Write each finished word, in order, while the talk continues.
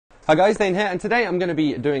Hi guys, Dane here, and today I'm going to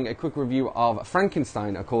be doing a quick review of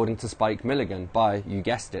Frankenstein according to Spike Milligan, by, you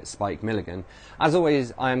guessed it, Spike Milligan. As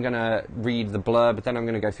always, I am going to read the blurb, but then I'm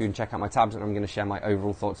going to go through and check out my tabs, and I'm going to share my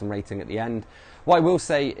overall thoughts and rating at the end. What I will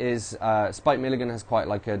say is Spike Milligan has quite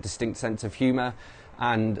like a distinct sense of humour,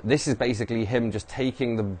 and this is basically him just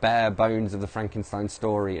taking the bare bones of the Frankenstein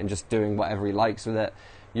story and just doing whatever he likes with it.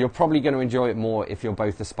 You're probably going to enjoy it more if you're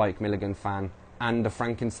both a Spike Milligan fan and a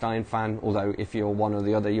Frankenstein fan, although if you're one or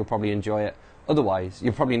the other, you'll probably enjoy it. Otherwise,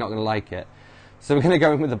 you're probably not going to like it. So we're going to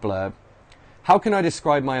go in with a blurb. How can I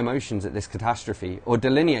describe my emotions at this catastrophe, or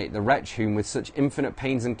delineate the wretch whom with such infinite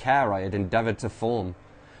pains and care I had endeavoured to form?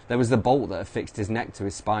 There was the bolt that affixed his neck to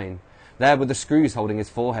his spine. There were the screws holding his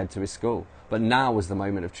forehead to his skull. But now was the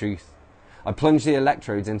moment of truth. I plunged the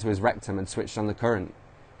electrodes into his rectum and switched on the current.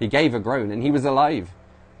 He gave a groan, and he was alive.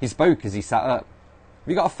 He spoke as he sat up. "Have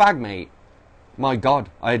you got a fag, mate?" My God,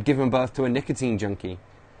 I had given birth to a nicotine junkie.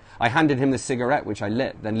 I handed him the cigarette, which I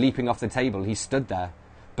lit, then leaping off the table, he stood there.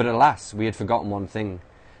 But alas, we had forgotten one thing.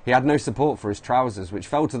 He had no support for his trousers, which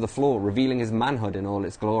fell to the floor, revealing his manhood in all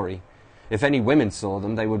its glory. If any women saw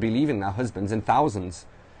them, they would be leaving their husbands in thousands.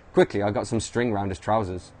 Quickly, I got some string round his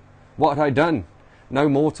trousers. What had I done? No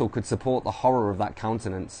mortal could support the horror of that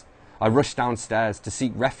countenance. I rushed downstairs to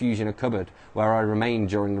seek refuge in a cupboard, where I remained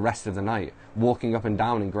during the rest of the night, walking up and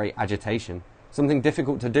down in great agitation. Something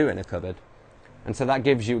difficult to do in a cupboard. And so that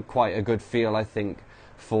gives you quite a good feel, I think,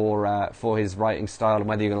 for his writing style and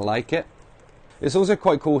whether you're going to like it. It's also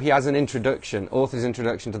quite cool, he has an introduction, author's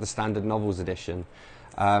introduction to the Standard Novels edition,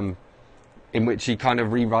 in which he kind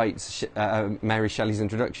of rewrites Mary Shelley's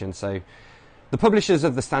introduction. So, the publishers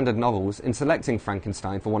of the Standard Novels, in selecting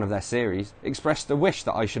Frankenstein for one of their series, expressed a wish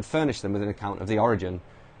that I should furnish them with an account of the origin.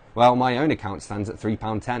 Well, my own account stands at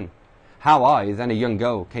 £3.10. How I, then a young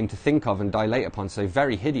girl, came to think of and dilate upon so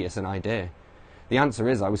very hideous an idea. The answer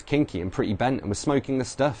is I was kinky and pretty bent and was smoking the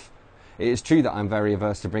stuff. It is true that I am very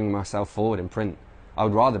averse to bringing myself forward in print. I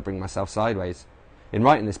would rather bring myself sideways. In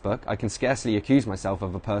writing this book, I can scarcely accuse myself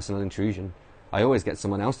of a personal intrusion. I always get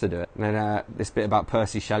someone else to do it. And then this bit about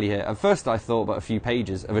Percy Shelley here. At first I thought but a few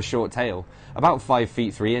pages of a short tale, about 5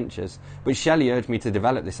 feet 3 inches, but Shelley urged me to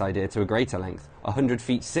develop this idea to a greater length, 100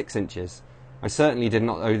 feet 6 inches. I certainly did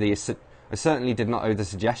not owe the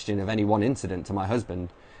suggestion of any one incident to my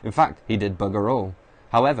husband. In fact, he did bugger all.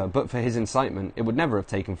 However, but for his incitement, it would never have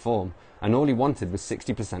taken form, and all he wanted was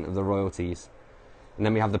 60% of the royalties. And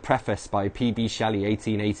then we have the preface by P.B. Shelley,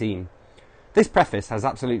 1818. This preface has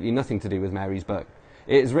absolutely nothing to do with Mary's book.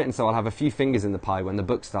 It is written so I'll have a few fingers in the pie when the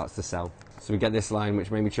book starts to sell. So we get this line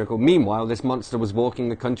which made me chuckle. Meanwhile, this monster was walking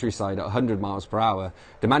the countryside at 100 miles per hour,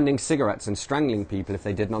 demanding cigarettes and strangling people if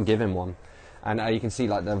they did not give him one. And you can see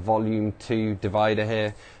like the volume 2 divider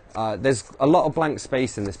here. There's a lot of blank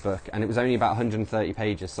space in this book, and it was only about 130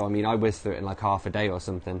 pages, so I mean I whizzed through it in like half a day or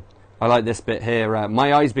something. I like this bit here.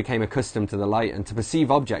 My eyes became accustomed to the light and to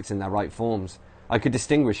perceive objects in their right forms. I could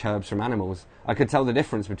distinguish herbs from animals. I could tell the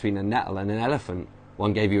difference between a nettle and an elephant.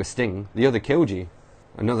 One gave you a sting, the other killed you.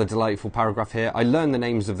 Another delightful paragraph here. I learned the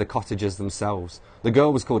names of the cottagers themselves. The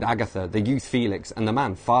girl was called Agatha, the youth Felix, and the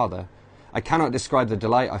man Father. I cannot describe the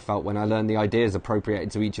delight I felt when I learned the ideas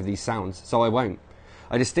appropriated to each of these sounds, so I won't.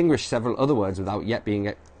 I distinguished several other words without being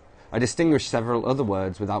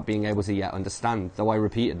able to yet understand, though I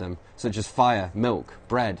repeated them, such as fire, milk,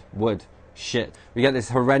 bread, wood, shit. We get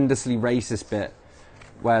this horrendously racist bit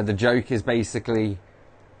where the joke is basically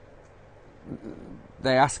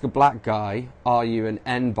they ask a black guy, "Are you an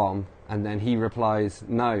N-bomb?" And then he replies,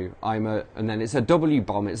 "No, I'm a..." And then it's a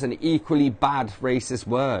W-bomb. It's an equally bad racist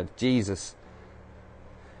word. Jesus.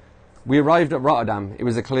 We arrived at Rotterdam. It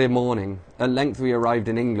was a clear morning. At length we arrived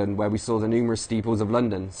in England, where we saw the numerous steeples of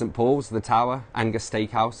London: St Paul's, the Tower, Angus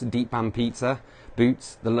Steakhouse, Deep Pan Pizza,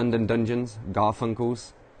 Boots, the London Dungeons,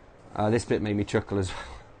 Garfunkel's. This bit made me chuckle as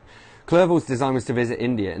well. Clerval's design was to visit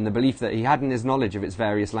India in the belief that he had in his knowledge of its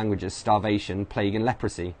various languages starvation, plague and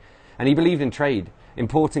leprosy, and he believed in trade,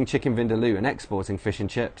 importing chicken vindaloo and exporting fish and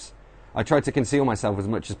chips. I tried to conceal myself as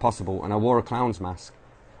much as possible, and I wore a clown's mask.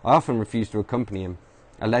 I often refused to accompany him,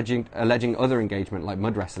 alleging other engagement like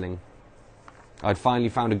mud wrestling. I'd finally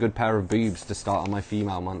found a good pair of boobs to start on my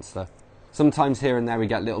female monster. Sometimes here and there we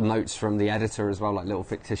get little notes from the editor as well, like little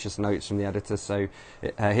fictitious notes from the editor. So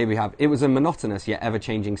here we have, it was a monotonous yet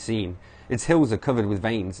ever-changing scene. Its hills are covered with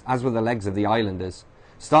veins, as were the legs of the islanders.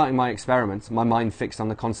 Starting my experiments, my mind fixed on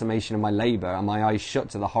the consummation of my labour and my eyes shut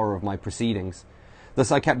to the horror of my proceedings. Thus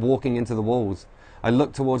I kept walking into the walls. I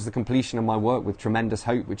looked towards the completion of my work with tremendous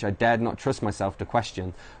hope which I dared not trust myself to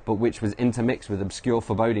question, but which was intermixed with obscure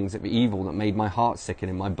forebodings of evil that made my heart sicken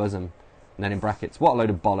in my bosom. And then in brackets, what a load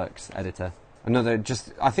of bollocks, editor.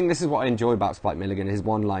 I think this is what I enjoy about Spike Milligan, his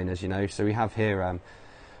one-liners, you know. So we have here,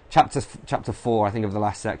 chapter 4, I think, of the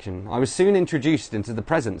last section. I was soon introduced into the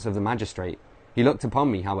presence of the magistrate. He looked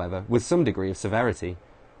upon me, however, with some degree of severity.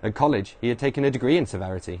 At college, he had taken a degree in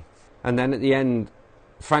severity. And then at the end,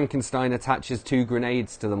 Frankenstein attaches 2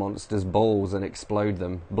 grenades to the monster's balls and explode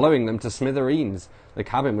them, blowing them to smithereens. The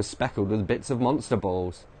cabin was speckled with bits of monster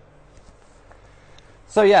balls.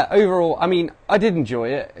 So yeah, overall, I mean, I did enjoy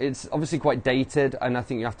it. It's obviously quite dated, and I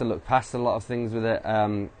think you have to look past a lot of things with it.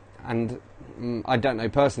 I don't know,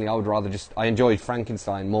 personally, I enjoyed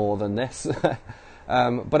Frankenstein more than this.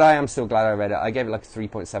 But I am still glad I read it. I gave it like a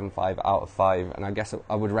 3.75 out of 5, and I guess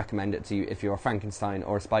I would recommend it to you if you're a Frankenstein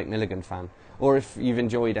or a Spike Milligan fan, or if you've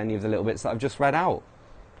enjoyed any of the little bits that I've just read out.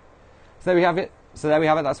 So there we have it.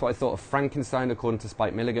 That's what I thought of Frankenstein according to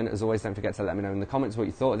Spike Milligan. As always, don't forget to let me know in the comments what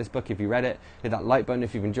you thought of this book if you read it. Hit that like button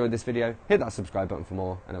if you've enjoyed this video. Hit that subscribe button for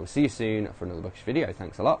more, and I will see you soon for another bookish video.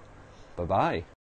 Thanks a lot. Bye-bye.